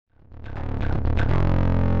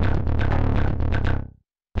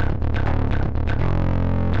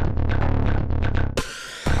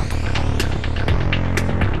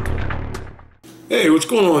Hey, what's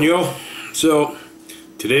going on, y'all? So,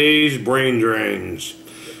 today's brain drains.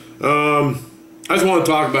 I just want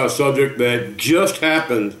to talk about a subject that just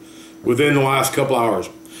happened within the last couple hours.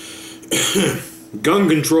 Gun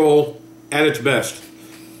control at its best.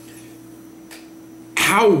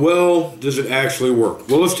 How well does it actually work?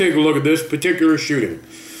 Well, let's take a look at this particular shooting.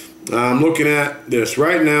 I'm looking at this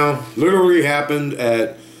right now. Literally happened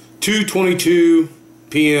at 2:22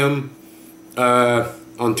 p.m.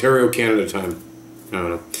 Ontario, Canada time. I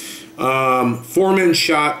don't know. 4 men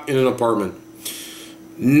shot in an apartment.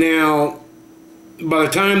 Now, by the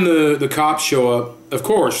time the cops show up, of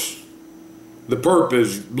course, the perp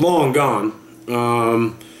is long gone,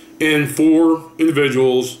 and 4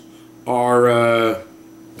 individuals are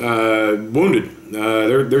wounded.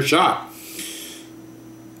 They're shot.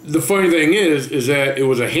 The funny thing is that it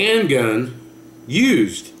was a handgun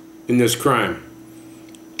used in this crime.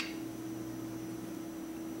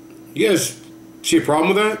 You guys see a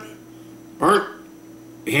problem with that? Aren't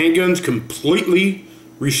handguns completely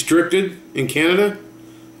restricted in Canada?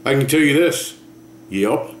 I can tell you this.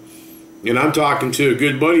 Yep. And I'm talking to a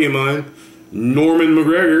good buddy of mine, Norman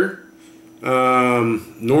McGregor,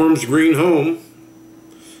 Norm's Green Home.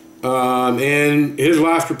 And his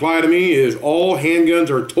last reply to me is all handguns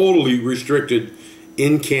are totally restricted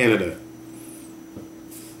in Canada.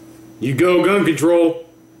 You go, gun control.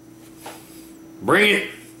 Bring it.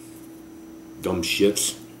 Dumb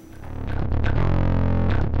shits.